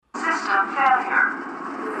System failure.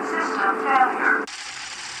 System failure.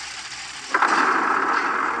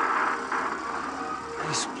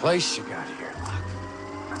 Nice place you got here, Locke.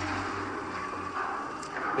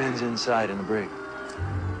 Ben's inside in the brig.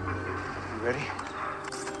 You ready?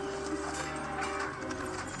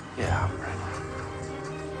 Yeah, I'm ready.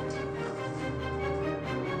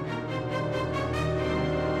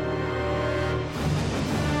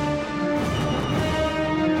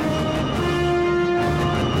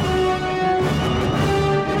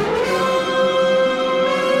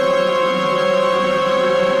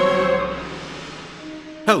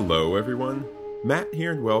 Hello everyone, Matt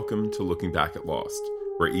here and welcome to Looking Back at Lost,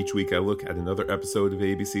 where each week I look at another episode of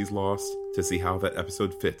ABC's Lost to see how that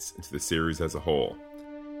episode fits into the series as a whole.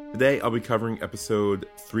 Today I'll be covering episode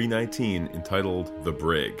 319 entitled The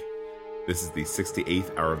Brig. This is the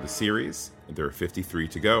 68th hour of the series, and there are 53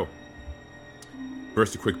 to go.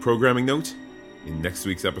 First, a quick programming note. In next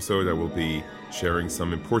week's episode I will be sharing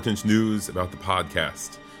some important news about the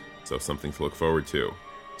podcast, so something to look forward to.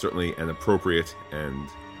 Certainly an appropriate and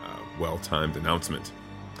well-timed announcement.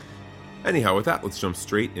 Anyhow, with that, let's jump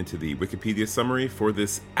straight into the Wikipedia summary for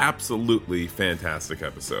this absolutely fantastic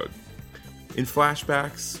episode. In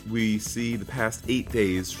flashbacks, we see the past 8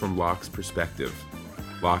 days from Locke's perspective.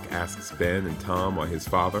 Locke asks Ben and Tom why his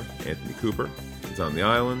father, Anthony Cooper, is on the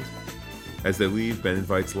island. As they leave, Ben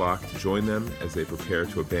invites Locke to join them as they prepare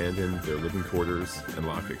to abandon their living quarters, and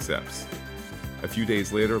Locke accepts. A few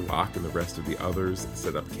days later, Locke and the rest of the others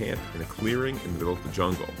set up camp in a clearing in the middle of the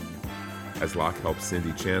jungle. As Locke helps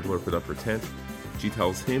Cindy Chandler put up her tent, she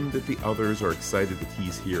tells him that the others are excited that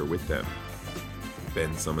he's here with them.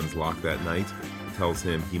 Ben summons Locke that night and tells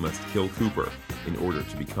him he must kill Cooper in order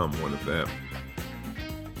to become one of them.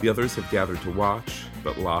 The others have gathered to watch,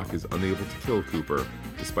 but Locke is unable to kill Cooper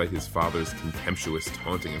despite his father's contemptuous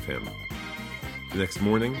taunting of him. The next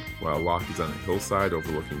morning, while Locke is on a hillside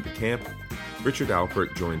overlooking the camp, Richard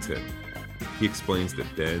Alpert joins him. He explains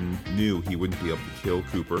that Ben knew he wouldn't be able to kill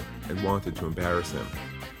Cooper and wanted to embarrass him.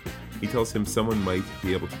 He tells him someone might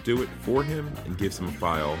be able to do it for him and gives him a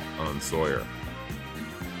file on Sawyer.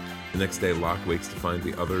 The next day, Locke wakes to find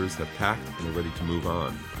the others have packed and are ready to move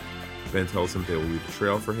on. Ben tells him they will leave a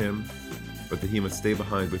trail for him, but that he must stay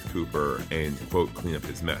behind with Cooper and, quote, clean up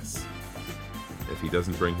his mess. If he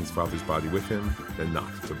doesn't bring his father's body with him, then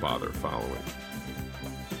not to bother following.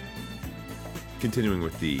 Continuing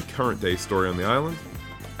with the current day story on the island,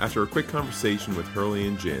 after a quick conversation with Hurley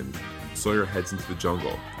and Jin, Sawyer heads into the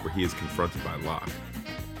jungle, where he is confronted by Locke.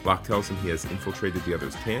 Locke tells him he has infiltrated the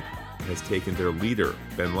others' camp and has taken their leader,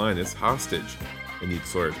 Ben Linus, hostage, and needs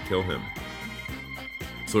Sawyer to kill him.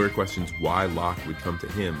 Sawyer questions why Locke would come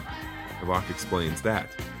to him, and Locke explains that,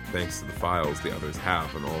 thanks to the files the others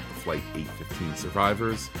have on all of the Flight 815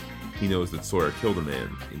 survivors, he knows that Sawyer killed a man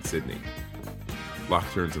in Sydney.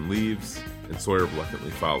 Locke turns and leaves, and Sawyer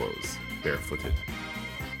reluctantly follows, barefooted.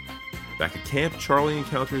 Back at camp, Charlie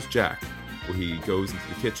encounters Jack, where he goes into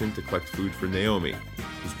the kitchen to collect food for Naomi,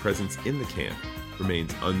 whose presence in the camp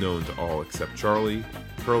remains unknown to all except Charlie,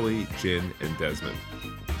 Hurley, Jin, and Desmond.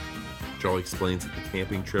 Charlie explains that the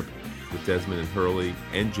camping trip with Desmond and Hurley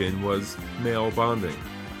and Jin was male bonding.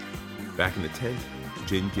 Back in the tent,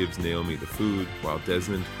 Jin gives Naomi the food, while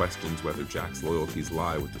Desmond questions whether Jack's loyalties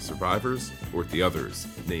lie with the survivors or with the others,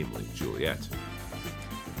 namely Juliet.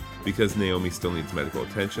 Because Naomi still needs medical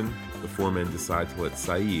attention, the four men decide to let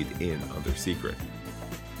Saeed in on their secret.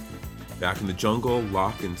 Back in the jungle,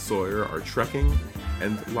 Locke and Sawyer are trekking,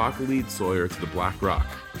 and Locke leads Sawyer to the Black Rock,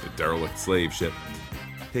 the derelict slave ship,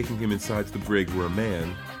 taking him inside the brig where a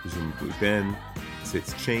man, presumably Ben,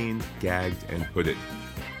 sits chained, gagged, and hooded.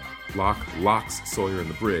 Locke locks Sawyer in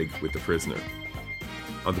the brig with the prisoner.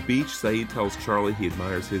 On the beach, Saeed tells Charlie he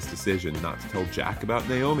admires his decision not to tell Jack about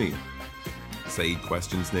Naomi. Saeed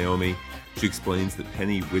questions Naomi. She explains that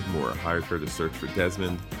Penny Widmore hired her to search for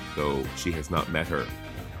Desmond, though she has not met her.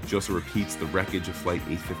 She also repeats the wreckage of Flight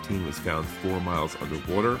 815 was found 4 miles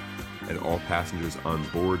underwater, and all passengers on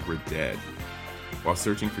board were dead. While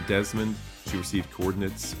searching for Desmond, she received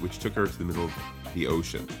coordinates which took her to the middle of the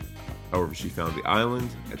ocean. However, she found the island,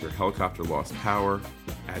 and her helicopter lost power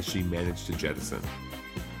as she managed to jettison.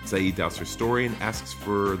 Saeed doubts her story and asks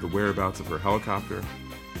for the whereabouts of her helicopter.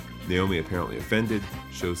 Naomi, apparently offended,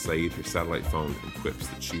 shows Saeed her satellite phone and quips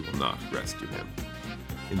that she will not rescue him.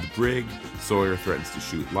 In the brig, Sawyer threatens to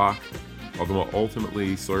shoot Locke, although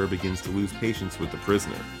ultimately Sawyer begins to lose patience with the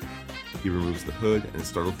prisoner. He removes the hood and is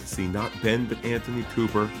startled to see not Ben but Anthony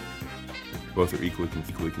Cooper. Both are equally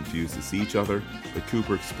confused to see each other, but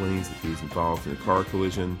Cooper explains that he was involved in a car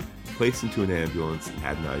collision, placed into an ambulance, and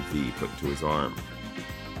had an IV put into his arm.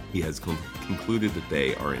 He has concluded that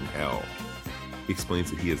they are in hell. He explains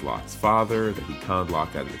that he is Locke's father, that he conned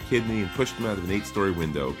Locke out of a kidney and pushed him out of an 8-story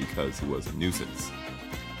window because he was a nuisance.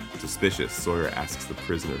 Suspicious, Sawyer asks the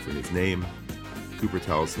prisoner for his name. Cooper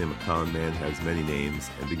tells him a con man has many names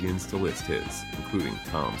and begins to list his, including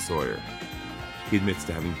Tom Sawyer. He admits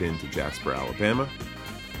to having been to Jasper, Alabama.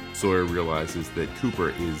 Sawyer realizes that Cooper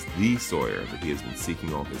is the Sawyer that he has been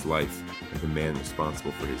seeking all his life and the man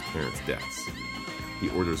responsible for his parents' deaths. He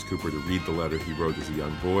orders Cooper to read the letter he wrote as a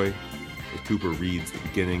young boy. But Cooper reads the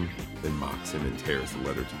beginning, then mocks him and tears the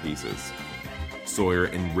letter to pieces. Sawyer,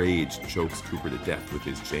 enraged, chokes Cooper to death with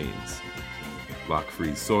his chains. Locke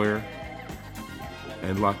frees Sawyer,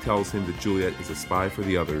 and Locke tells him that Juliet is a spy for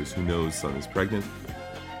the others who knows Sun is pregnant,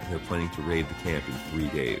 and they're planning to raid the camp in 3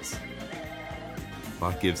 days.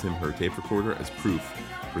 Locke gives him her tape recorder as proof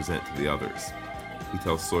to present to the others. He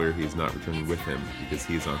tells Sawyer he is not returning with him because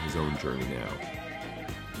he is on his own journey now.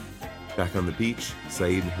 Back on the beach,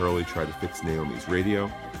 Sayid and Hurley try to fix Naomi's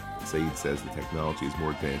radio. Sayid says the technology is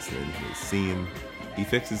more advanced than anything he's seen. He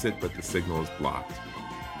fixes it, but the signal is blocked.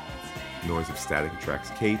 The noise of static attracts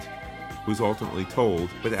Kate, who's ultimately told,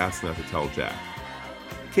 but asks not to tell Jack.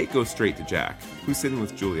 Kate goes straight to Jack, who's sitting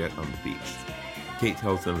with Juliet on the beach. Kate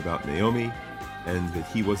tells them about Naomi, and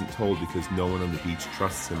that he wasn't told because no one on the beach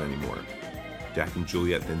trusts him anymore. Jack and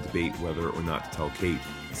Juliet then debate whether or not to tell Kate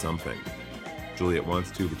something. Juliet wants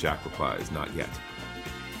to, but Jack replies, not yet.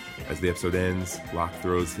 As the episode ends, Locke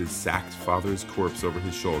throws his sacked father's corpse over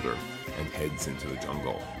his shoulder and heads into the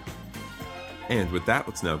jungle. And with that,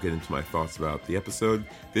 let's now get into my thoughts about the episode.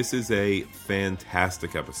 This is a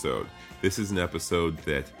fantastic episode. This is an episode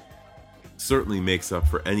that certainly makes up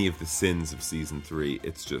for any of the sins of season 3.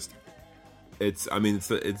 It's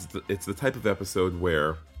the type of episode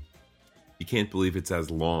where you can't believe it's as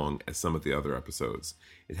long as some of the other episodes.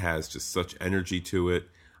 It has just such energy to it.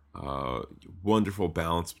 Wonderful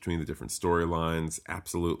balance between the different storylines.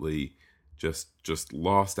 Absolutely just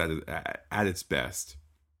lost at its best.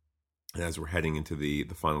 And as we're heading into the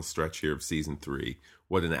final stretch here of season 3,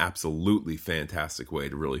 what an absolutely fantastic way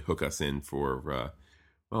to really hook us in for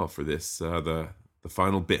this the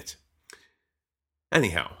final bit.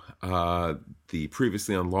 Anyhow, the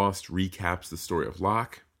Previously on Lost recaps the story of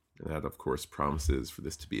Locke, and that of course promises for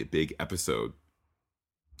this to be a big episode.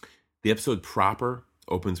 The episode proper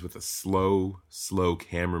opens with a slow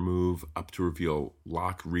camera move up to reveal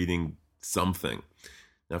Locke reading something.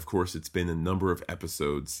 Now, of course, it's been a number of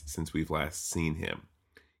episodes since we've last seen him.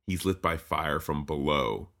 He's lit by fire from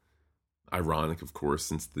below. Ironic, of course,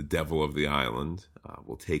 since the devil of the island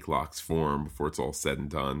will take Locke's form before it's all said and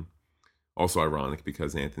done. Also ironic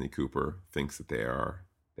because Anthony Cooper thinks that they are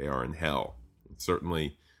in hell. And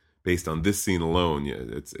certainly, based on this scene alone,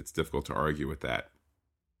 it's difficult to argue with that.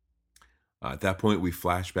 At that point, we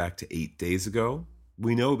flash back to 8 days ago.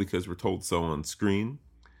 We know because we're told so on screen,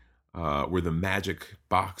 where the magic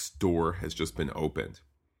box door has just been opened.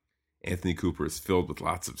 Anthony Cooper is filled with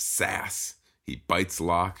lots of sass. He bites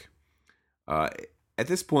Locke. At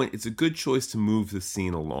this point, it's a good choice to move the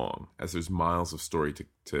scene along, as there's miles of story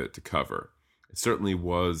to cover. It certainly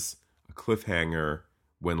was a cliffhanger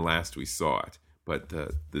when last we saw it, but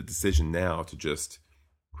the decision now to just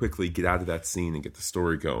quickly get out of that scene and get the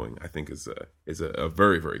story going, I think is a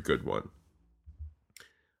very, very good one.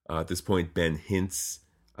 At this point, Ben hints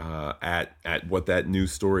at what that new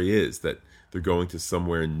story is, that they're going to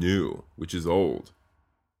somewhere new, which is old.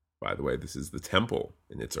 By the way, this is the temple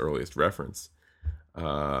in its earliest reference.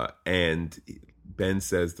 And Ben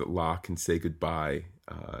says that Locke can say goodbye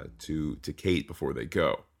to Kate before they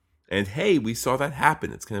go. And hey, we saw that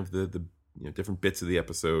happen. It's kind of the different bits of the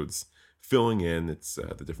episodes filling in. It's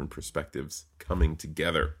the different perspectives coming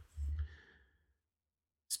together.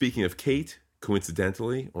 Speaking of Kate,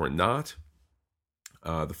 coincidentally or not,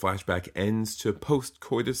 the flashback ends to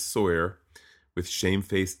post-coitus Sawyer with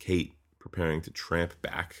shamefaced Kate preparing to tramp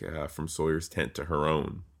back from Sawyer's tent to her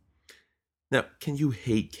own. Now, can you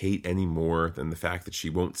hate Kate any more than the fact that she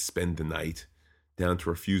won't spend the night, down to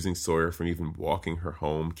refusing Sawyer from even walking her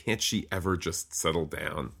home? Can't she ever just settle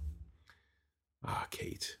down?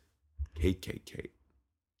 Kate. Kate.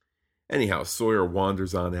 Anyhow, Sawyer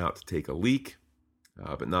wanders on out to take a leak,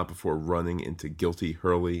 but not before running into guilty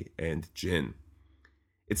Hurley and Jin.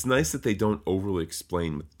 It's nice that they don't overly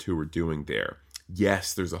explain what the two are doing there.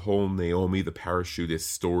 Yes, there's a whole Naomi the parachutist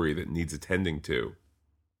story that needs attending to,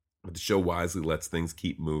 but the show wisely lets things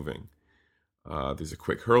keep moving. There's a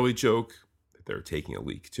quick Hurley joke that they're taking a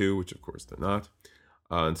leak too, which of course they're not.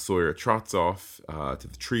 And Sawyer trots off to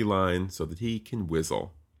the tree line so that he can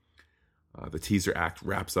whistle. The teaser act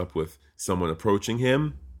wraps up with someone approaching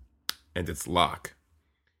him, and it's Locke.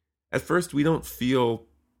 At first, we don't feel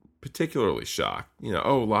particularly shocked.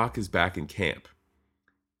 Oh, Locke is back in camp.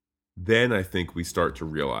 Then I think we start to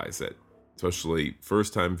realize it, especially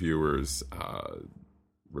first-time viewers,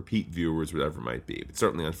 repeat viewers, whatever it might be. But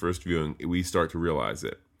certainly on first viewing, we start to realize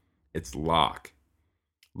it. It's Locke.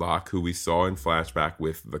 Locke, who we saw in flashback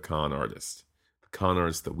with the con artist. The con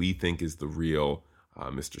artist that we think is the real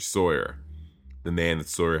Mr. Sawyer, the man that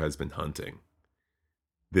Sawyer has been hunting.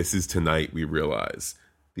 This is tonight, we realize.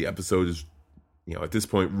 The episode is, at this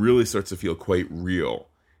point, really starts to feel quite real.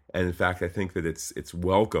 And in fact, I think that it's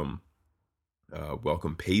welcome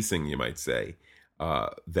pacing, you might say,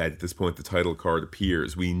 that at this point the title card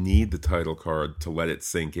appears. We need the title card to let it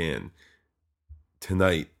sink in.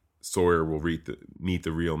 Tonight, Sawyer will meet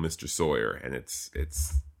the real Mr. Sawyer, and it's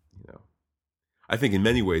I think in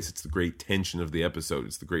many ways it's the great tension of the episode.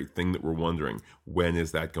 It's the great thing that we're wondering, when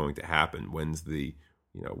is that going to happen? When's the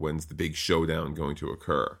big showdown going to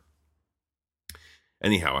occur?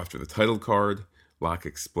 Anyhow, after the title card, Locke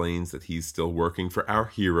explains that he's still working for our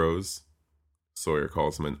heroes. Sawyer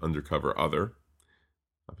calls him an undercover other.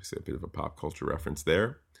 Obviously a bit of a pop culture reference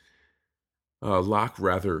there. Locke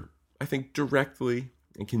rather, I think, directly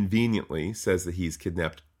and conveniently says that he's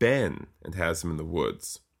kidnapped Ben and has him in the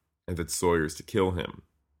woods, and that Sawyer's to kill him.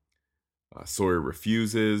 Sawyer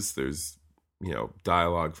refuses. There's,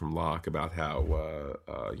 dialogue from Locke about how,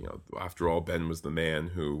 after all, Ben was the man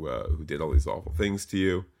who did all these awful things to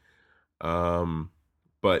you.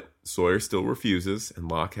 But Sawyer still refuses,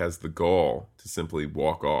 and Locke has the gall to simply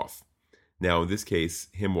walk off. Now, in this case,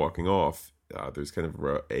 him walking off, there's kind of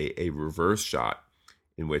a reverse shot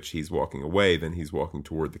in which he's walking away, then he's walking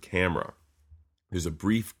toward the camera. There's a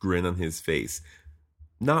brief grin on his face,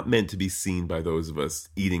 not meant to be seen by those of us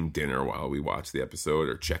eating dinner while we watch the episode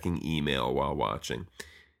or checking email while watching.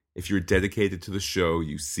 If you're dedicated to the show,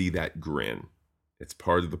 you see that grin. It's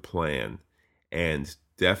part of the plan. And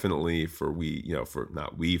definitely for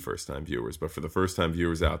not we first-time viewers, but for the first-time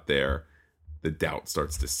viewers out there, the doubt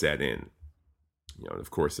starts to set in. And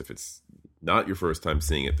of course, if it's not your first time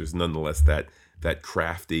seeing it, there's nonetheless that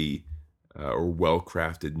crafty or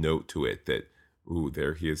well-crafted note to it that, ooh,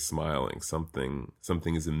 there he is smiling. Something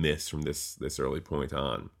is amiss from this early point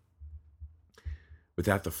on. With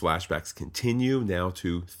that, the flashbacks continue now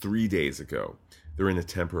to 3 days ago. They're in a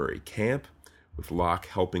temporary camp, with Locke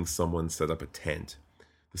helping someone set up a tent.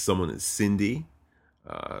 The someone is Cindy,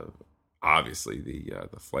 obviously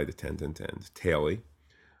the flight attendant, and Taily.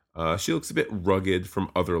 She looks a bit rugged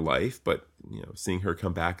from other life, but seeing her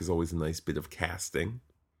come back is always a nice bit of casting.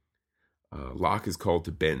 Locke is called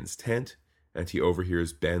to Ben's tent, and he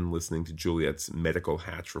overhears Ben listening to Juliet's medical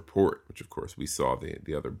hatch report, which of course we saw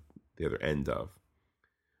the other end of.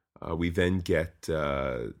 We then get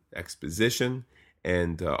exposition,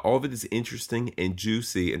 and all of it is interesting and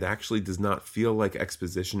juicy, and actually does not feel like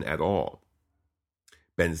exposition at all.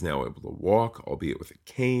 Ben is now able to walk, albeit with a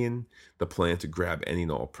cane. The plan to grab any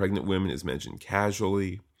and all pregnant women is mentioned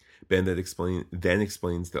casually. Ben then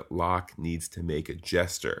explains that Locke needs to make a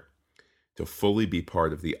gesture to fully be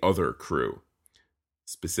part of the other crew.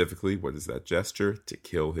 Specifically, what is that gesture? To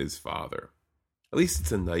kill his father. At least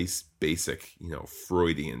it's a nice, basic,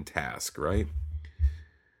 Freudian task, right?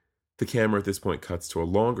 The camera at this point cuts to a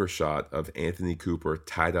longer shot of Anthony Cooper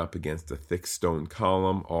tied up against a thick stone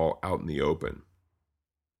column, all out in the open.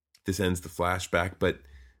 This ends the flashback, but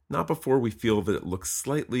not before we feel that it looks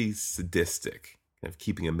slightly sadistic, kind of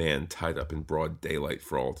keeping a man tied up in broad daylight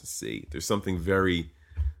for all to see. There's something very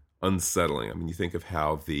unsettling. I mean, you think of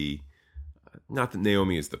how not that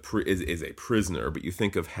Naomi is a prisoner, but you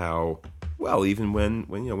think of how, well, even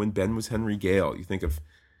when Ben was Henry Gale, you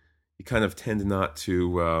kind of tend not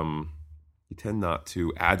to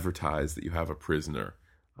advertise that you have a prisoner,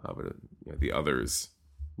 but the others,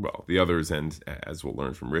 and as we'll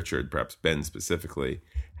learn from Richard, perhaps Ben specifically,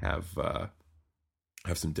 have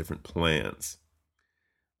some different plans.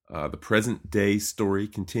 The present day story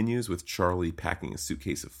continues with Charlie packing a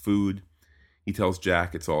suitcase of food. He tells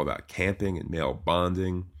Jack it's all about camping and male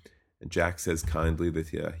bonding, and Jack says kindly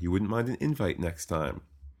that he wouldn't mind an invite next time.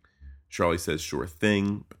 Charlie says sure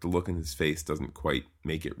thing, but the look in his face doesn't quite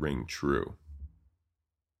make it ring true.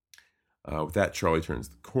 With that, Charlie turns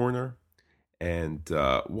the corner, and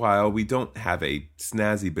while we don't have a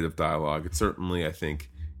snazzy bit of dialogue, it's certainly, I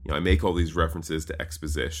think, I make all these references to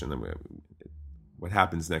exposition. What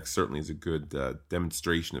happens next certainly is a good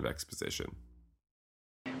demonstration of exposition.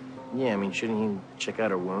 Yeah, shouldn't he check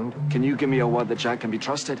out her wound? Can you give me a word that Jack can be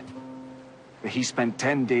trusted? He spent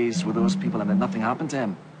 10 days with those people and then nothing happened to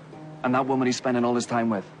him. And that woman he's spending all his time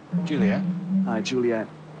with. Juliet? Juliet.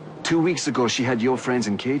 2 weeks ago, she had your friends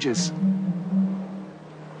in cages.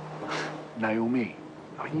 Naomi,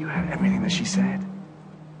 I mean, you heard everything that she said.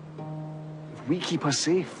 If we keep her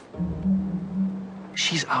safe,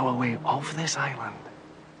 she's our way off this island.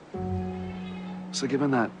 So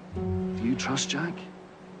given that, do you trust Jack?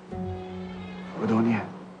 Or don't you?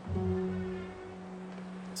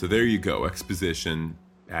 So there you go, exposition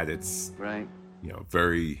at its Right.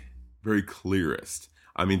 very, very clearest.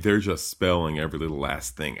 I mean, they're just spelling every little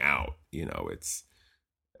last thing out. It's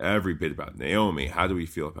every bit about Naomi. How do we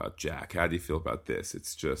feel about Jack? How do you feel about this?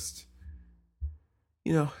 It's just,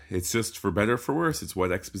 it's just for better or for worse. It's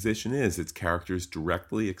what exposition is. It's characters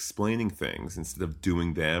directly explaining things instead of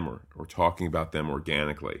doing them or talking about them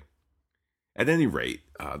organically. At any rate,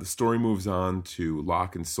 the story moves on to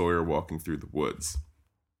Locke and Sawyer walking through the woods.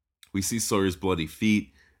 We see Sawyer's bloody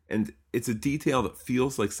feet, and it's a detail that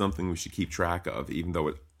feels like something we should keep track of, even though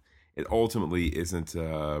it ultimately isn't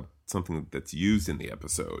something that's used in the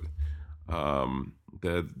episode.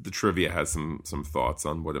 The trivia has some thoughts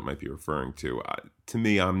on what it might be referring to. To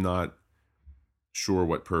me, I'm not sure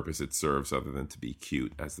what purpose it serves other than to be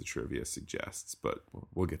cute, as the trivia suggests, but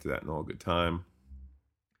we'll get to that in all good time.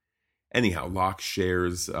 Anyhow, Locke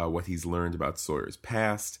shares what he's learned about Sawyer's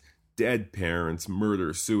past, dead parents,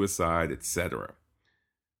 murder, suicide, etc.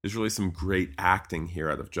 There's really some great acting here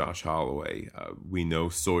out of Josh Holloway. We know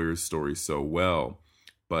Sawyer's story so well,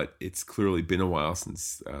 but it's clearly been a while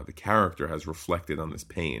since the character has reflected on this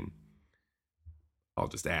pain. I'll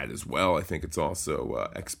just add as well, I think it's also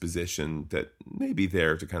exposition that may be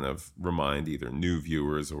there to kind of remind either new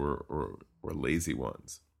viewers or lazy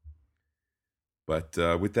ones. But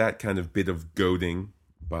with that kind of bit of goading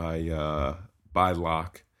by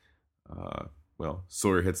Locke,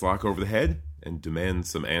 Sawyer hits Locke over the head and demands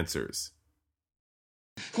some answers.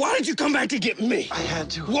 Why did you come back to get me? I had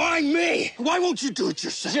to. Why me? Why won't you do it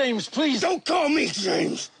yourself? James, please. Don't call me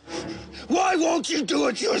James. Why won't you do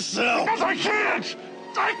it yourself? Because I can't!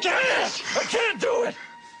 I can't! I can't do it!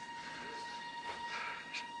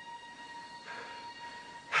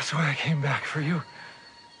 That's why I came back for you.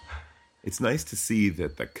 It's nice to see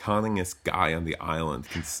that the conningest guy on the island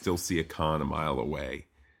can still see a con a mile away.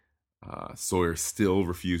 Sawyer still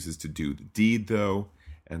refuses to do the deed, though,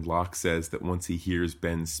 and Locke says that once he hears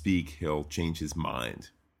Ben speak, he'll change his mind.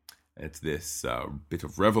 And it's this bit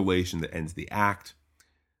of revelation that ends the act.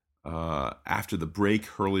 After the break,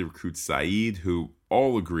 Hurley recruits Saeed, who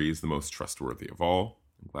all agree is the most trustworthy of all.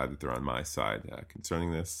 I'm glad that they're on my side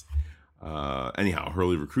concerning this. Anyhow,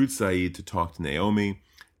 Hurley recruits Saeed to talk to Naomi,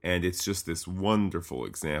 and it's just this wonderful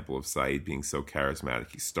example of Saeed being so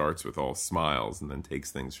charismatic. He starts with all smiles and then takes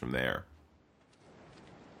things from there.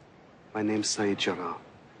 My name's Saeed Jarrah.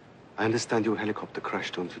 I understand your helicopter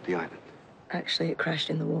crashed onto the island. Actually, it crashed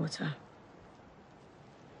in the water.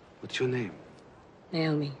 What's your name?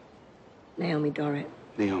 Naomi. Naomi Dorrit.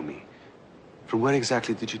 Naomi. From where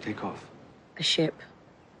exactly did you take off? A ship.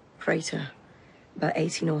 Freighter. About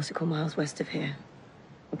 80 nautical miles west of here.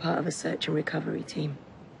 We're part of a search and recovery team.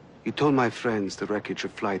 You told my friends the wreckage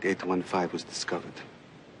of Flight 815 was discovered.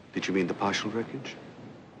 Did you mean the partial wreckage?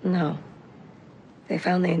 No. They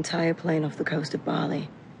found the entire plane off the coast of Bali,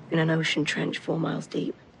 in an ocean trench 4 miles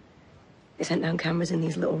deep. They sent down cameras in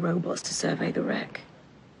these little robots to survey the wreck.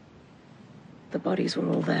 The bodies were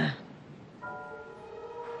all there.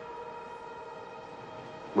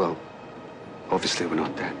 Well, obviously we're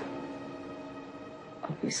not dead.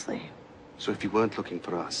 Obviously. So if you weren't looking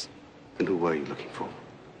for us, then who were you looking for?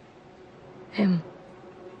 Him.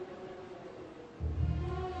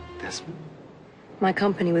 Desmond? My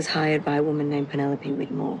company was hired by a woman named Penelope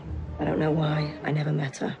Widmore. I don't know why. I never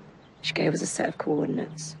met her. She gave us a set of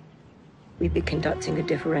coordinates. We've been conducting a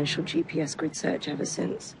differential GPS grid search ever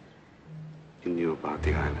since. You knew about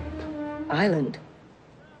the island. Island?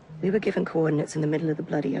 We were given coordinates in the middle of the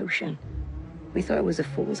bloody ocean. We thought it was a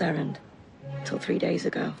fool's errand. Till 3 days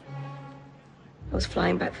ago. I was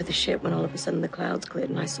flying back for the ship when all of a sudden the clouds cleared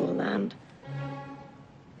and I saw land.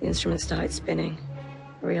 The instrument started spinning.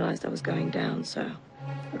 I realized I was going down, so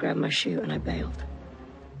I grabbed my chute and I bailed.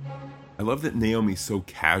 I love that Naomi so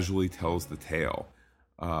casually tells the tale.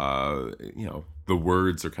 The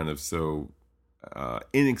words are kind of so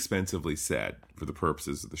inexpensively said for the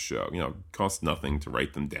purposes of the show. It costs nothing to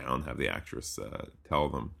write them down, have the actress tell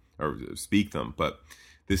them or speak them. But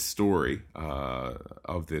this story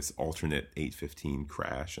of this alternate 815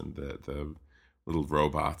 crash and the little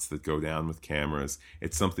robots that go down with cameras,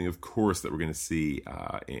 it's something, of course, that we're going to see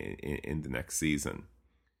in the next season.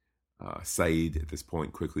 Saeed, at this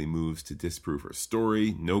point, quickly moves to disprove her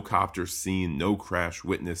story. No copter seen, no crash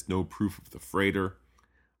witnessed, no proof of the freighter.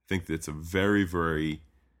 I think that it's a very, very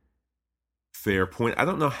fair point. I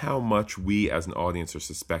don't know how much we as an audience are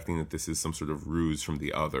suspecting that this is some sort of ruse from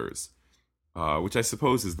the others, which I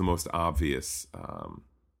suppose is the most obvious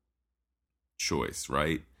choice,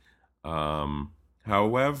 right?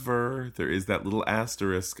 However, there is that little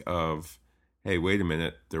asterisk of, hey, wait a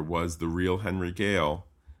minute, there was the real Henry Gale.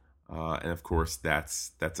 And of course,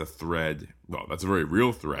 that's a thread. Well, that's a very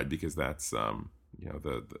real thread, because that's the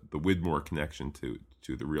Widmore connection to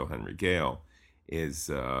the real Henry Gale is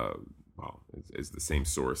the same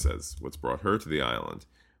source as what's brought her to the island.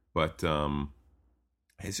 But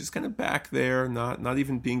it's just kind of back there, not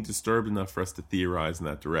even being disturbed enough for us to theorize in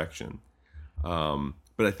that direction.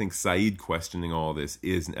 But I think Saeed questioning all this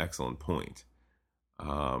is an excellent point.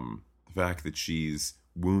 The fact that she's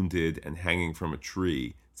wounded and hanging from a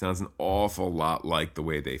tree sounds an awful lot like the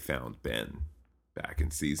way they found Ben back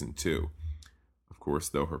in season 2. Of course,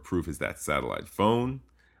 though, her proof is that satellite phone.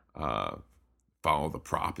 Follow the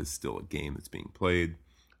Prop is still a game that's being played.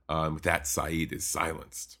 With that, Saeed is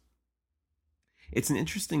silenced. It's an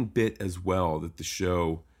interesting bit as well that the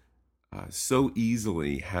show so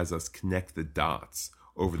easily has us connect the dots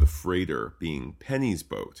over the freighter being Penny's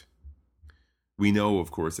boat. We know,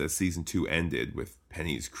 of course, as season 2 ended with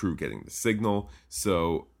Penny's crew getting the signal,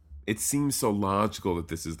 so it seems so logical that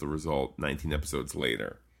this is the result 19 episodes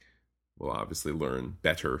later. We'll obviously learn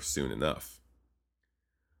better soon enough.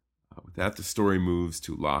 With that, the story moves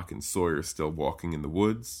to Locke and Sawyer still walking in the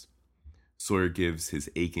woods. Sawyer gives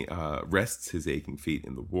rests his aching feet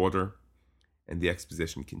in the water, and the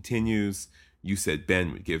exposition continues. You said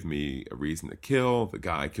Ben would give me a reason to kill. The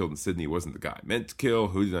guy I killed in Sydney wasn't the guy I meant to kill.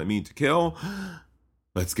 Who did I mean to kill?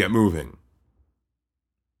 Let's get moving.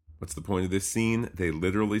 What's the point of this scene? They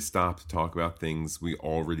literally stop to talk about things we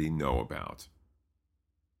already know about.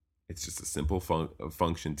 It's just a simple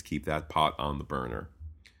function to keep that pot on the burner.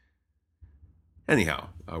 Anyhow,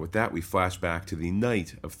 with that, we flash back to the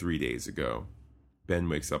night of 3 days ago. Ben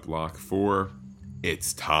wakes up Locke for...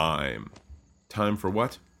 It's time. Time for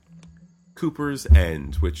what? Cooper's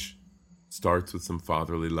End, which starts with some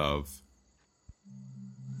fatherly love.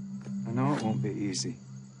 I know it won't be easy,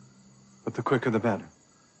 but the quicker the better.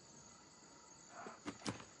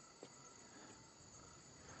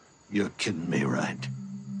 You're kidding me, right?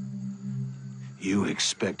 You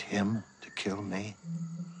expect him to kill me?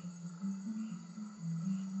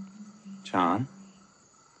 John,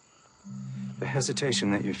 the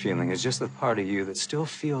hesitation that you're feeling is just the part of you that still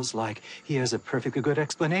feels like he has a perfectly good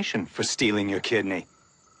explanation for stealing your kidney,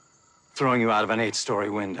 throwing you out of an 8-story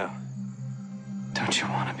window. Don't you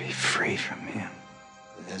want to be free from him?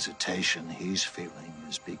 The hesitation he's feeling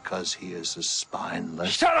is because he is a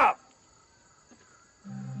spineless... Shut up!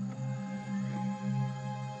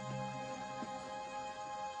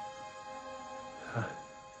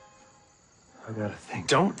 I gotta think.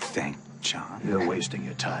 Don't think, John. You're wasting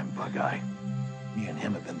your time, Bug-Eye. Me and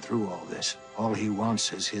him have been through all this. All he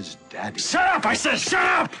wants is his daddy. Shut up! I said shut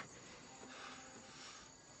up!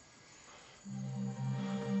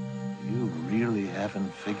 You really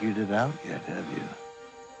haven't figured it out yet, have you?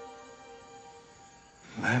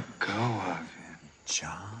 Let go of him,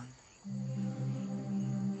 John.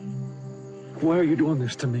 Why are you doing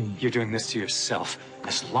this to me? You're doing this to yourself.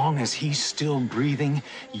 As long as he's still breathing,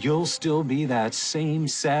 you'll still be that same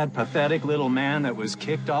sad, pathetic little man that was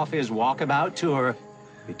kicked off his walkabout tour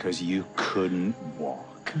because you couldn't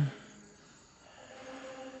walk.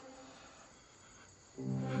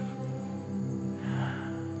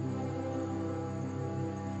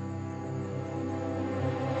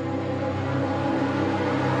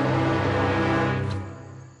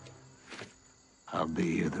 I'll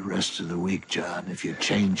be here the rest of the week, John, if you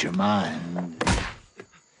change your mind.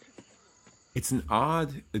 It's an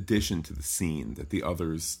odd addition to the scene that the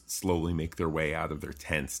others slowly make their way out of their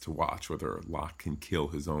tents to watch whether Locke can kill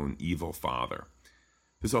his own evil father.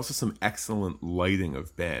 There's also some excellent lighting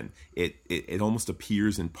of Ben. It almost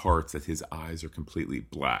appears in parts that his eyes are completely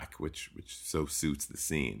black, which so suits the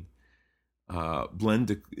scene.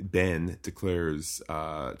 Ben declares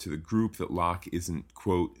to the group that Locke isn't,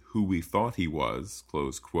 quote, who we thought he was,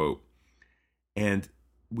 close quote. And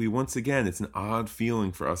once again, it's an odd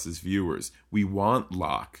feeling for us as viewers. We want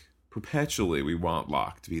Locke, perpetually we want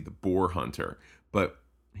Locke to be the boar hunter, but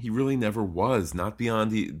he really never was, not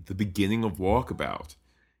beyond the beginning of Walkabout.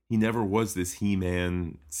 He never was this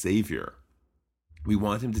He-Man savior. We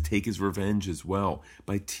want him to take his revenge as well.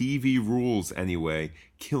 By TV rules, anyway,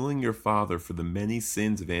 killing your father for the many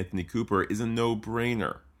sins of Anthony Cooper is a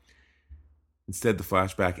no-brainer. Instead, the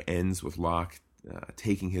flashback ends with Locke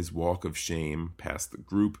taking his walk of shame past the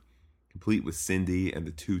group, complete with Cindy and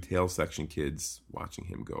the 2 tail section kids watching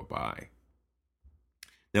him go by.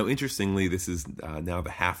 Now, interestingly, this is now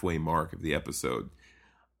the halfway mark of the episode.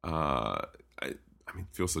 I mean, it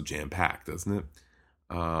feels so jam-packed, doesn't it?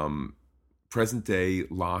 Present day,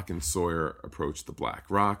 Locke and Sawyer approach the Black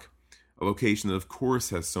Rock, a location that, of course,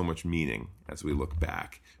 has so much meaning as we look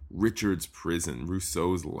back. Richard's prison,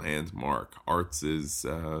 Rousseau's landmark, Artz's,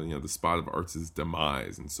 the spot of Artz's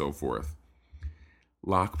demise, and so forth.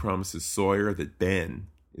 Locke promises Sawyer that Ben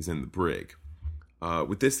is in the brig.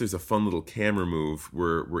 With this, there's a fun little camera move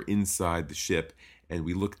where we're inside the ship and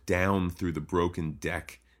we look down through the broken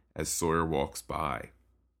deck as Sawyer walks by.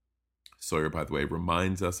 Sawyer, by the way,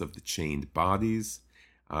 reminds us of the chained bodies,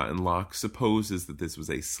 and Locke supposes that this was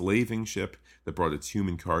a slaving ship that brought its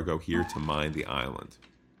human cargo here to mine the island.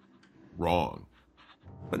 Wrong,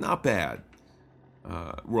 but not bad.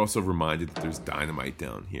 We're also reminded that there's dynamite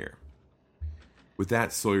down here. With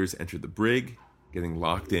that, Sawyer's entered the brig, getting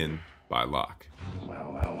locked in by Locke.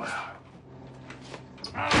 Wow.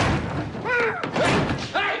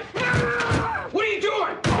 Hey! What are you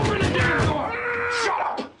doing? Open the damn door! Shut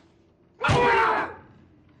up! Open up!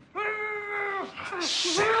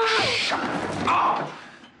 Shut up!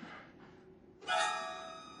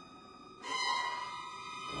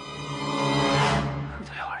 Who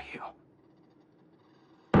the hell are you?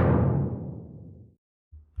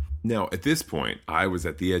 Now, at this point, I was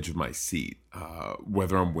at the edge of my seat,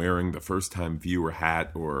 whether I'm wearing the first-time viewer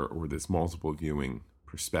hat or this multiple viewing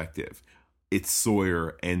perspective. It's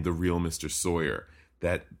Sawyer and the real Mr. Sawyer.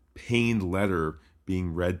 That pained letter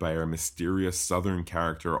being read by our mysterious Southern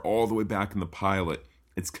character all the way back in the pilot.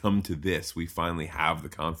 It's come to this. We finally have the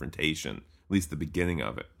confrontation, at least the beginning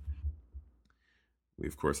of it. We,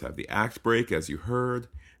 of course, have the act break, as you heard.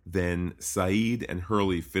 Then Saeed and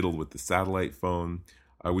Hurley fiddle with the satellite phone,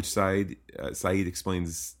 which Saeed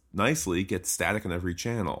explains nicely gets static on every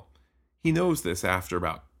channel. He knows this after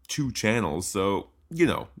about 2 channels, so,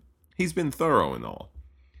 he's been thorough and all.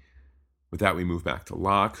 With that, we move back to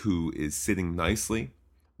Locke, who is sitting nicely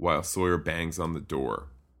while Sawyer bangs on the door.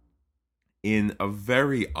 In a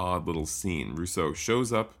very odd little scene, Rousseau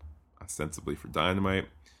shows up, ostensibly for dynamite.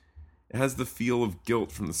 It has the feel of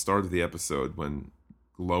guilt from the start of the episode when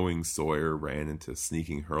glowing Sawyer ran into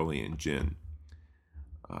sneaking Hurley and Jin.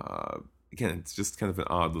 Again, it's just kind of an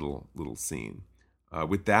odd little scene.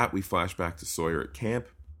 With that, we flash back to Sawyer at camp.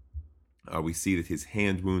 We see that his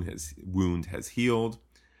hand wound has healed.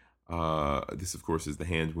 This, of course, is the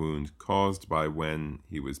hand wound caused by when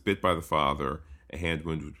he was bit by the father, a hand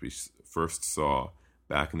wound which we first saw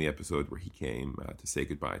back in the episode where he came to say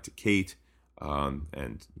goodbye to Kate.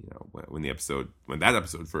 And when that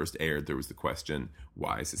episode first aired, there was the question,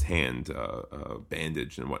 why is his hand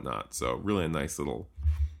bandaged and whatnot? So really a nice little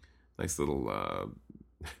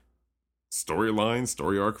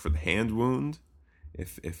story arc for the hand wound,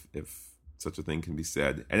 if such a thing can be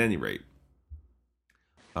said. At any rate,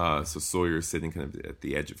 so Sawyer is sitting kind of at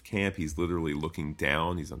the edge of camp. He's literally looking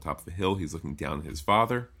down. He's on top of a hill. He's looking down at his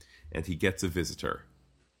father, and he gets a visitor.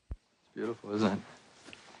 It's beautiful, isn't it?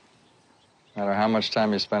 No matter how much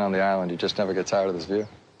time you spend on the island, you just never get tired of this view.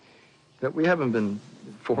 But we haven't been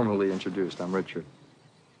formally introduced. I'm Richard.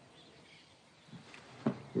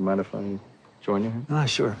 You mind if I join you here? Ah,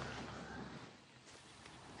 sure.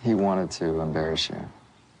 He wanted to embarrass you.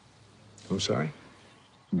 I'm sorry?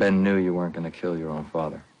 Ben knew you weren't going to kill your own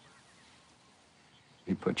father.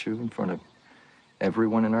 He put you in front of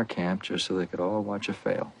everyone in our camp just so they could all watch you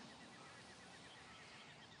fail.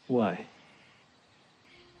 Why?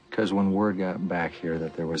 Because when word got back here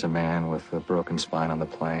that there was a man with a broken spine on the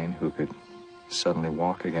plane who could suddenly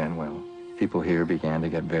walk again, well, people here began to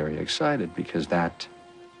get very excited because that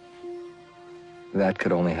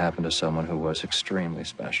could only happen to someone who was extremely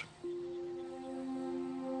special.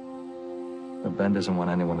 But Ben doesn't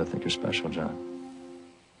want anyone to think you're special, John.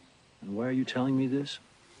 And why are you telling me this?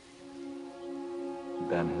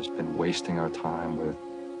 Ben has been wasting our time with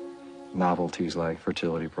novelties like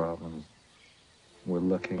fertility problems. We're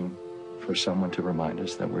looking for someone to remind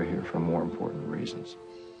us that we're here for more important reasons.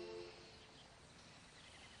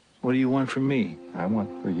 What do you want from me? I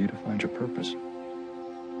want for you to find your purpose.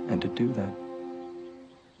 And to do that,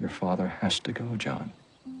 your father has to go, John.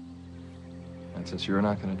 And since you're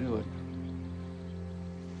not going to do it,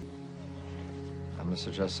 I'm going to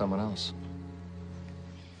suggest someone else.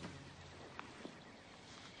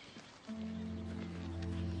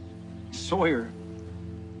 Sawyer.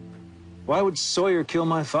 Why would Sawyer kill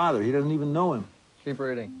my father? He doesn't even know him. Keep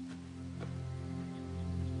reading.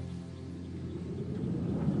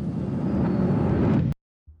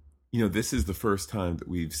 This is the first time that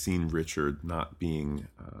we've seen Richard not being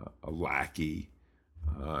a lackey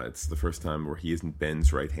It's the first time where he isn't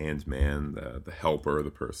Ben's right-hand man, the helper,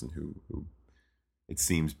 the person who it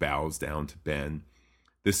seems bows down to Ben.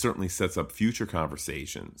 This certainly sets up future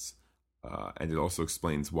conversations, and it also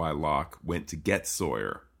explains why Locke went to get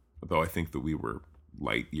Sawyer, although I think that we were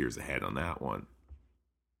light years ahead on that one.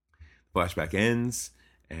 Flashback ends,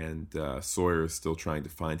 and Sawyer is still trying to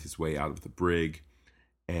find his way out of the brig,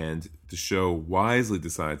 and the show wisely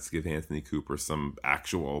decides to give Anthony Cooper some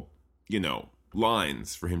actual,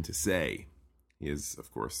 lines for him to say. He is, of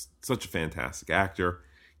course, such a fantastic actor.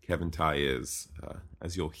 Kevin Tighe is,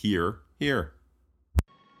 as you'll hear here.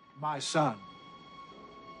 My son,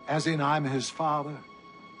 as in I'm his father.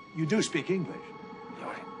 You do speak English.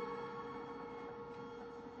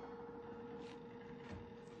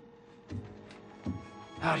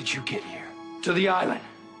 How did you get here? To the island.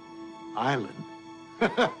 Island?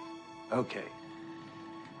 Okay.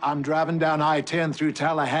 I'm driving down I-10 through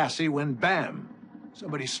Tallahassee when, bam,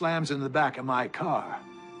 somebody slams into the back of my car.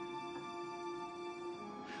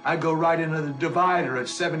 I go right into the divider at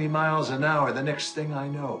 70 miles an hour. The next thing I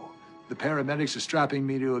know, the paramedics are strapping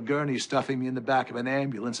me to a gurney, stuffing me in the back of an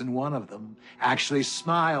ambulance, and one of them actually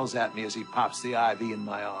smiles at me as he pops the IV in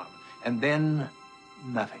my arm. And then,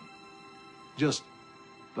 nothing. Just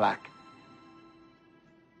black.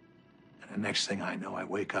 And the next thing I know, I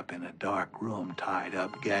wake up in a dark room, tied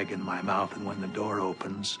up, gag in my mouth, and when the door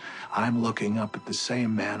opens, I'm looking up at the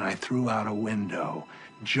same man I threw out a window,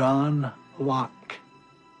 John Locke.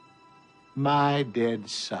 My dead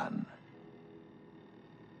son.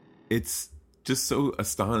 It's just so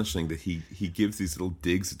astonishing that he gives these little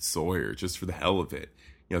digs at Sawyer just for the hell of it.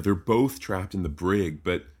 They're both trapped in the brig,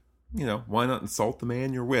 but, why not insult the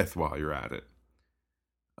man you're with while you're at it?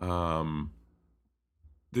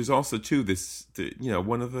 There's also, too,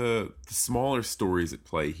 one of the smaller stories at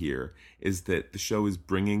play here is that the show is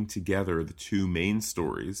bringing together the two main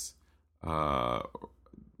stories, at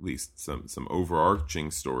least some overarching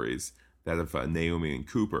stories, that of Naomi and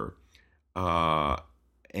Cooper.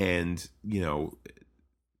 And,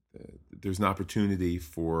 there's an opportunity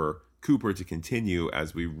for Cooper to continue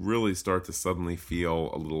as we really start to suddenly feel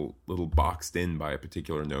a little boxed in by a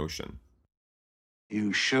particular notion.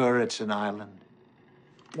 You sure it's an island?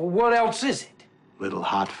 Well, what else is it? Little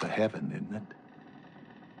hot for heaven, isn't it?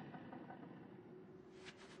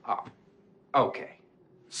 Oh, okay.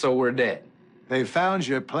 So we're dead. They found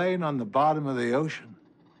your plane on the bottom of the ocean.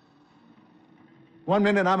 One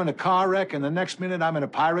minute I'm in a car wreck, and the next minute I'm in a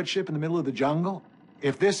pirate ship in the middle of the jungle.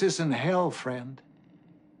 If this isn't hell, friend,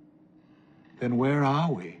 then where are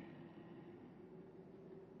we?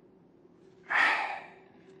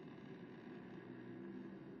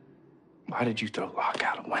 Why did you throw Locke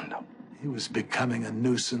out a window? He was becoming a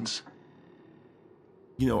nuisance.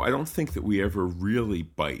 I don't think that we ever really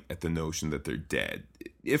bite at the notion that they're dead,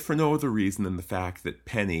 if for no other reason than the fact that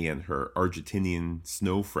Penny and her Argentinian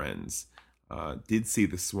snow friends did see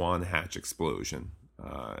the Swan Hatch explosion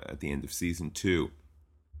at the end of season 2.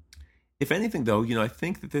 If anything, though, I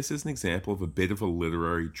think that this is an example of a bit of a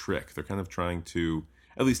literary trick. They're kind of trying to,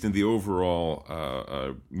 at least in the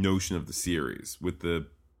overall notion of the series, with the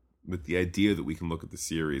idea that we can look at the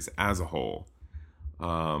series as a whole,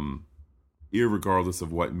 irregardless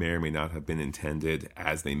of what may or may not have been intended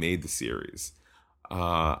as they made the series.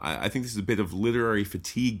 I think this is a bit of literary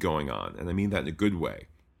fatigue going on, and I mean that in a good way.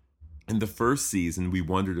 In the first season, we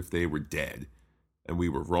wondered if they were dead, and we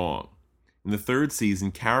were wrong. In the third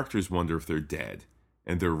season, characters wonder if they're dead,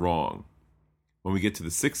 and they're wrong. When we get to the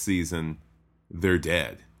 6th season, they're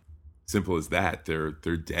dead. Simple as that. They're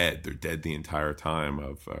dead. They're dead the entire time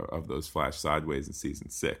of those flash sideways in season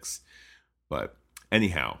 6. But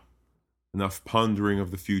anyhow, enough pondering of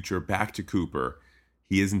the future. Back to Cooper.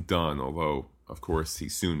 He isn't done, although, of course, he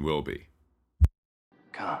soon will be.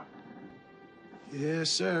 Con. Yes,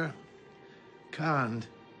 sir. Conned.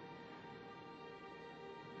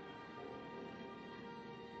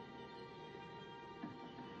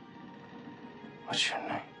 What's your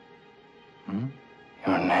name? Hmm?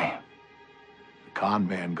 Your name? The con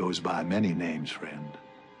man goes by many names, friend.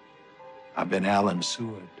 I've been Alan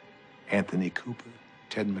Seward, Anthony Cooper,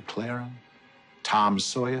 Ted McLaren, Tom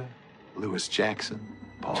Sawyer, Lewis Jackson,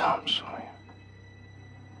 Paul. Tom Sawyer.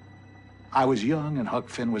 I was young and Huck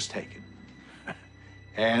Finn was taken.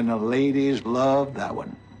 And the ladies loved that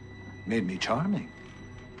one. Made me charming.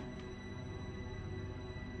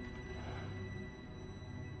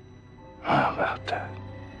 How about that?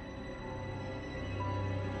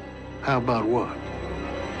 How about what?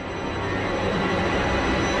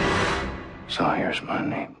 Sawyer's my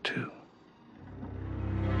name, too.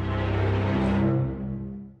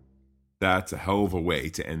 That's a hell of a way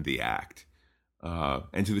to end the act.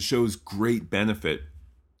 And to the show's great benefit,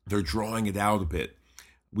 they're drawing it out a bit.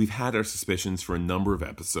 We've had our suspicions for a number of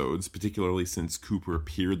episodes, particularly since Cooper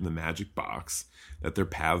appeared in the magic box, that their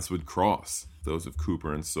paths would cross, those of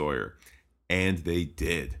Cooper and Sawyer. And they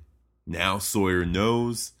did. Now Sawyer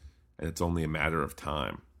knows, and it's only a matter of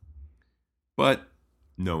time. But,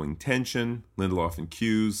 knowing tension, Lindelof and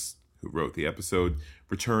Hughes, who wrote the episode,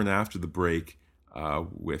 return after the break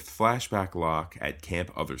with flashback Locke at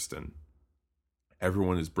Camp Otherston.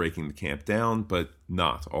 Everyone is breaking the camp down, but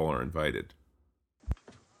not all are invited.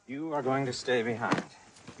 You are going to stay behind.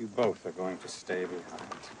 You both are going to stay behind.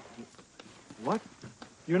 What?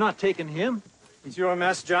 You're not taking him? It's your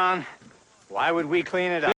mess, John. Why would we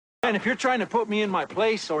clean it up? And if you're trying to put me in my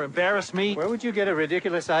place or embarrass me... Where would you get a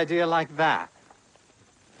ridiculous idea like that?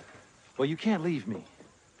 Well, you can't leave me.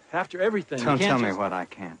 After everything, Don't you can't tell me just... what I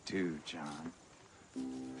can't do, John.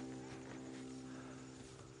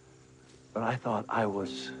 But I thought I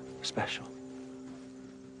was special.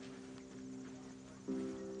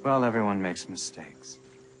 Well, everyone makes mistakes.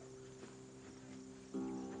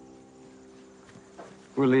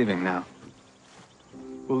 We're leaving now.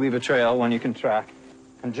 We'll leave a trail, one you can track.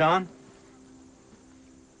 And John,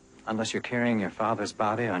 unless you're carrying your father's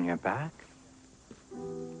body on your back,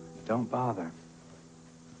 don't bother.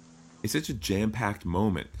 It's such a jam-packed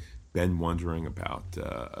moment. Ben wondering about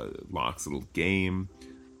Locke's little game,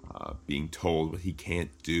 being told what he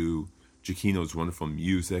can't do, Giacchino's wonderful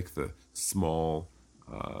music, the small,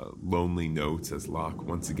 lonely notes as Locke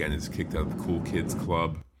once again is kicked out of the Cool Kids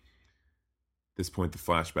Club. At this point, the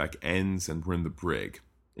flashback ends and we're in the brig.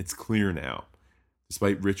 It's clear now.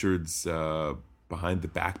 Despite Richard's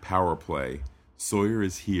behind-the-back power play, Sawyer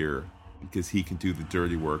is here because he can do the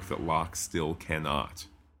dirty work that Locke still cannot.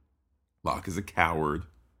 Locke is a coward,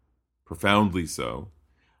 profoundly so.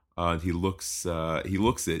 He looks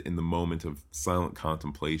it in the moment of silent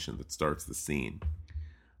contemplation that starts the scene.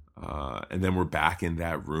 And then we're back in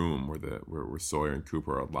that room where Sawyer and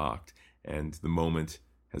Cooper are locked, and the moment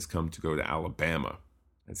has come to go to Alabama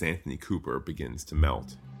as Anthony Cooper begins to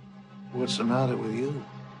melt. What's the matter with you?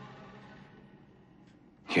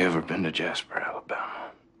 You ever been to Jasper,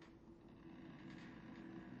 Alabama?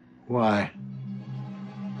 Why?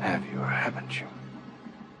 Have you or haven't you?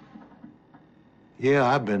 Yeah,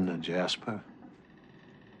 I've been to Jasper.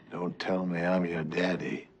 Don't tell me I'm your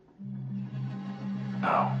daddy.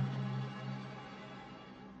 No.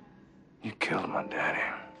 You killed my daddy.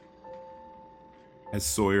 As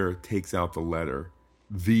Sawyer takes out the letter,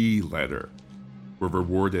 we're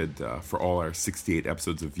rewarded for all our 68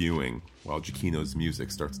 episodes of viewing while Giacchino's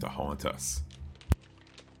music starts to haunt us.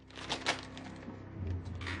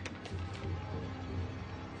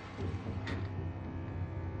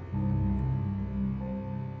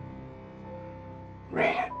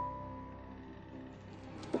 Read it.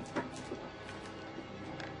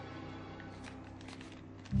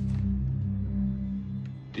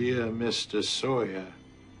 Dear Mr. Sawyer.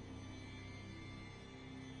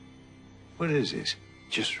 What is this?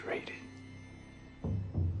 Just read it.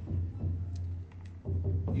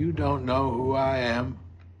 You don't know who I am,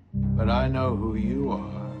 but I know who you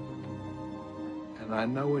are. And I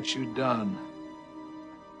know what you've done.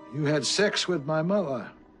 You had sex with my mother.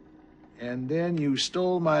 And then you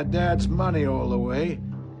stole my dad's money all the way.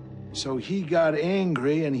 So he got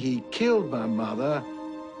angry and he killed my mother.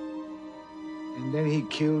 And then he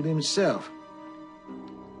killed himself.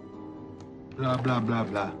 Blah, blah, blah,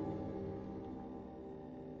 blah.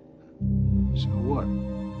 So what?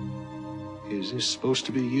 Is this supposed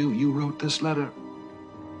to be you? You wrote this letter?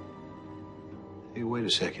 Hey, wait a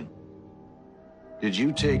second. Did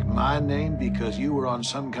you take my name because you were on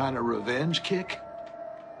some kind of revenge kick?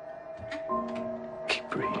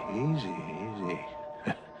 Keep reading. Easy, easy.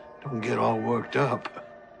 Don't get all worked up.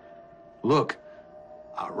 Look,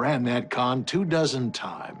 I ran that con 24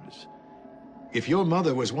 times. If your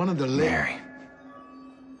mother was one of the... Mary.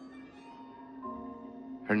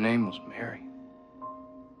 Her name was Mary.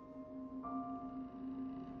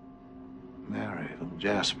 Mary from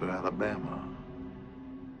Jasper, Alabama.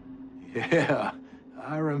 Yeah,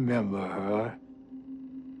 I remember her.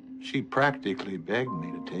 She practically begged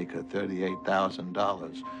me to take her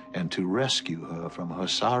 $38,000 and to rescue her from her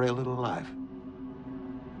sorry little life.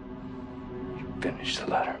 You finished the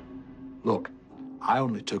letter. Look, I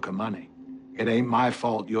only took her money. It ain't my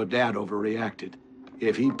fault your dad overreacted.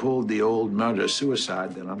 If he pulled the old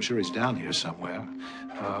murder-suicide, then I'm sure he's down here somewhere.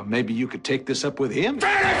 Maybe you could take this up with him?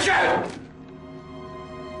 Finish it!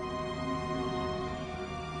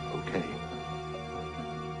 Okay.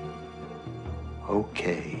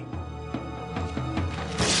 Okay.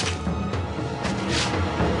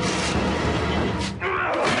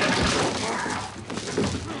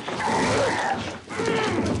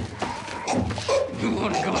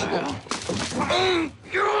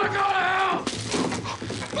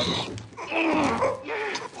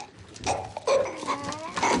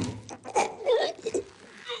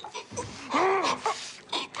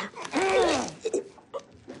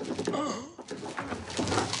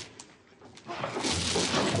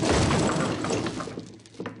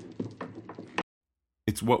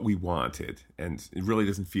 It's what we wanted, and it really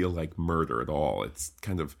doesn't feel like murder at all. It's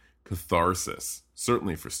kind of catharsis,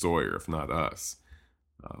 certainly for Sawyer, if not us.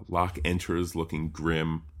 Locke enters looking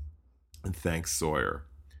grim and thanks Sawyer.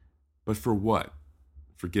 But for what?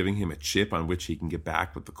 For giving him a chip on which he can get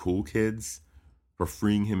back with the cool kids? For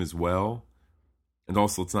freeing him as well? And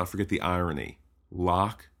also, let's not forget the irony.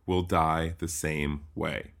 Locke will die the same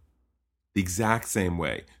way. The exact same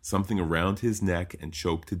way, something around his neck and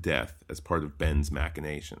choked to death as part of Ben's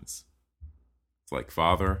machinations. It's like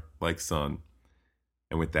father, like son,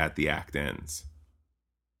 and with that the act ends.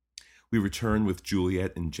 We return with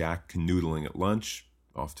Juliet and Jack canoodling at lunch,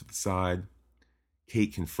 off to the side.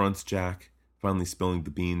 Kate confronts Jack, finally spilling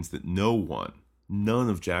the beans that none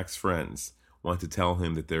of Jack's friends, want to tell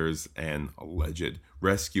him that there's an alleged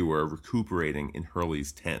rescuer recuperating in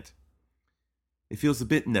Hurley's tent. It feels a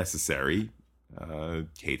bit necessary,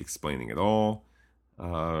 Kate explaining it all,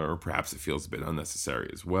 or perhaps it feels a bit unnecessary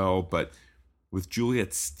as well, but with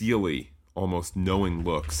Juliet's steely, almost knowing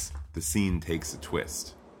looks, the scene takes a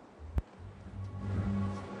twist.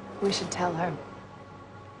 We should tell her.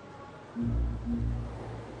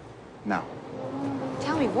 No.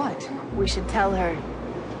 Tell me what? We should tell her.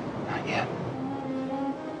 Not yet.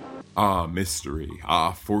 Ah, mystery.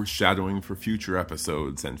 Ah, foreshadowing for future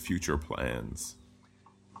episodes and future plans.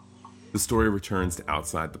 The story returns to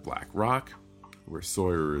outside the Black Rock, where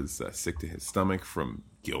Sawyer is sick to his stomach from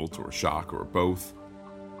guilt or shock or both.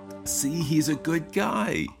 See, he's a good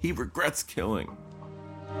guy. He regrets killing.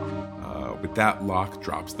 With that, Locke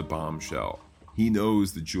drops the bombshell. He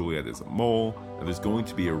knows that Juliet is a mole, and there's going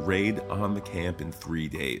to be a raid on the camp in 3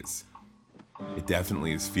 days. It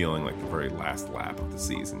definitely is feeling like the very last lap of the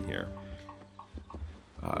season here.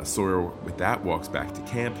 Sawyer, with that, walks back to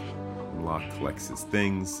camp, and Locke collects his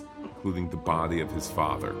things, including the body of his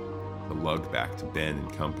father, to lug back to Ben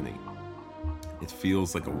and company. It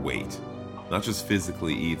feels like a weight, not just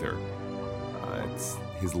physically either. It's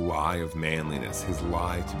his lie of manliness, his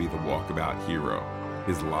lie to be the walkabout hero,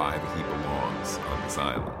 his lie that he belongs on this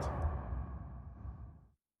island.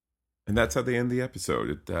 And that's how they end the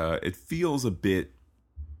episode. It feels a bit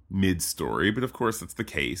mid-story, but of course that's the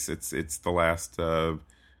case. It's the last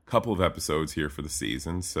couple of episodes here for the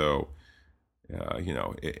season, so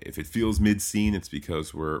if it feels mid-scene, it's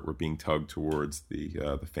because we're being tugged towards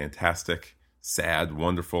the fantastic, sad,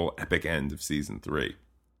 wonderful, epic end of season 3.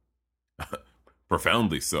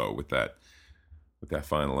 Profoundly so with that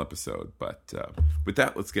final episode. But with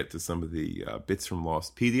that, let's get to some of the bits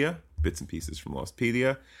and pieces from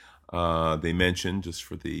Lostpedia. They mentioned, just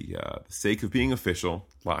for the sake of being official,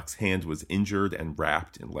 Locke's hand was injured and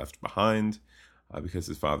wrapped and left behind because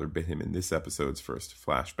his father bit him in this episode's first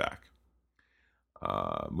flashback.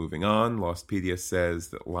 Moving on, Lostpedia says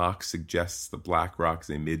that Locke suggests the Black Rock is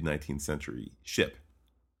a mid-19th century ship.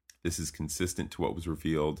 This is consistent to what was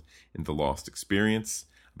revealed in The Lost Experience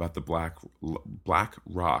about the Black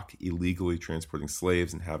Rock illegally transporting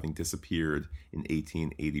slaves and having disappeared in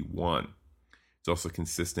 1881. It's also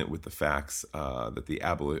consistent with the facts that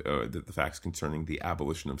the facts concerning the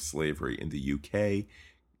abolition of slavery in the UK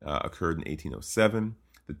occurred in 1807.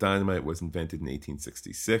 The dynamite was invented in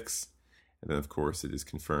 1866. And then, of course, it is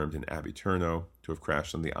confirmed in Abbey Turno to have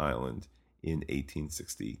crashed on the island in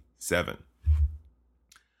 1867.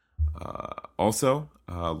 Also,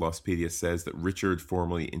 Lostpedia says that Richard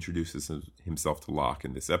formally introduces himself to Locke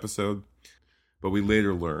in this episode, but we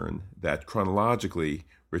later learn that chronologically,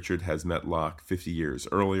 Richard has met Locke 50 years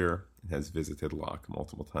earlier and has visited Locke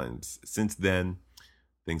multiple times since then,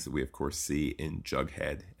 things that we, of course, see in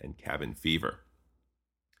Jughead and Cabin Fever.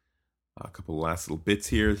 A couple last little bits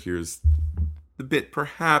here. Here's the bit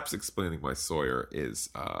perhaps explaining why Sawyer is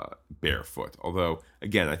barefoot. Although,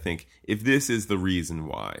 again, I think if this is the reason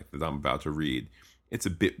why that I'm about to read, it's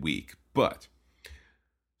a bit weak. But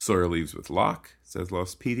Sawyer leaves with Locke, says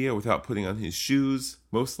Lostpedia, without putting on his shoes,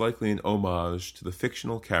 most likely an homage to the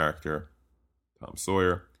fictional character, Tom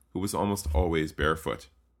Sawyer, who was almost always barefoot.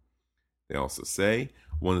 They also say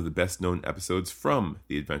one of the best-known episodes from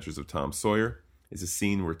The Adventures of Tom Sawyer is a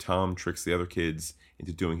scene where Tom tricks the other kids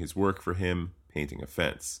into doing his work for him, painting a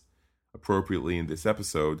fence. Appropriately in this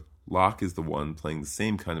episode, Locke is the one playing the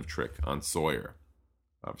same kind of trick on Sawyer.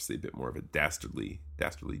 Obviously a bit more of a dastardly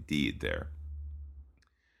deed there.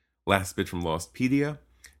 Last bit from Lostpedia.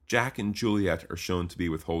 Jack and Juliet are shown to be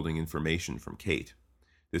withholding information from Kate.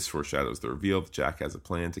 This foreshadows the reveal that Jack has a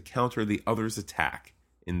plan to counter the other's attack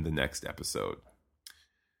in the next episode.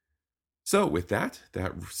 So with that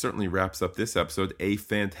certainly wraps up this episode. A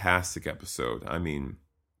fantastic episode. I mean,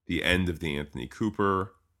 the end of the Anthony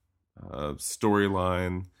Cooper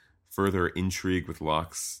storyline, further intrigue with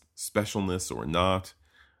Locke's specialness or not.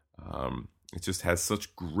 It just has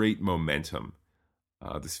such great momentum.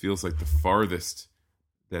 This feels like the farthest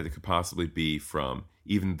that it could possibly be from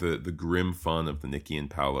even the grim fun of the Nikki and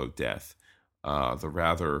Paolo death. The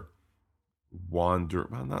rather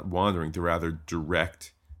the rather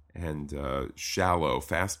direct and shallow,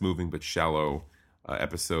 fast-moving but shallow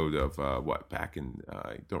episode of back in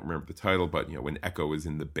I don't remember the title, but when Echo is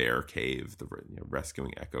in the bear cave,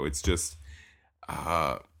 rescuing Echo. It's just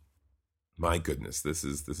my goodness, this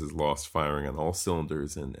is Lost firing on all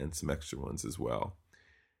cylinders and some extra ones as well.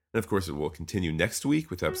 And of course, it will continue next week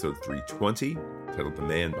with episode 320, titled "The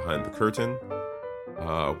Man Behind the Curtain,"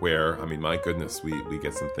 where, I mean, my goodness, we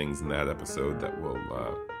get some things in that episode that will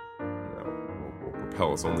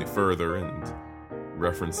propel us only further, and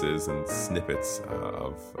references and snippets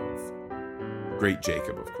of the great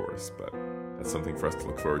Jacob, of course. But that's something for us to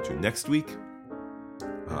look forward to next week,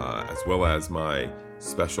 as well as my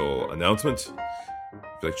special announcement.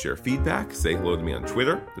 If you'd like to share feedback, say hello to me on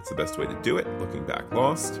Twitter. That's the best way to do it. Looking Back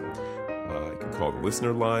Lost. You can call the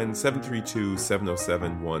listener line,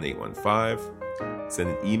 732-707-1815. Send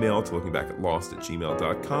an email to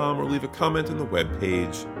lookingbackatlost@gmail.com, or leave a comment on the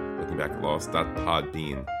webpage,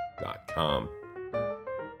 lookingbackatlost.podbean.com.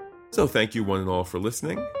 So thank you one and all for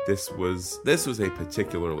listening. This was a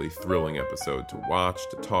particularly thrilling episode to watch,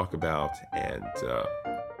 to talk about, and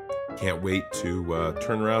can't wait to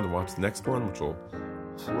turn around and watch the next one, which will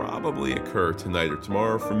probably occur tonight or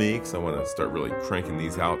tomorrow for me, because I want to start really cranking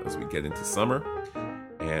these out as we get into summer.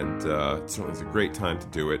 And it certainly is a great time to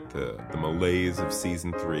do it. The malaise of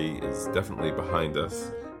season 3 is definitely behind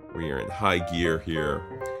us. We are in high gear here.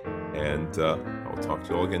 And I'll talk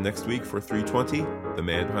to you all again next week for 320, The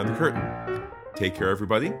Man Behind the Curtain. Take care,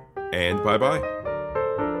 everybody, and bye-bye.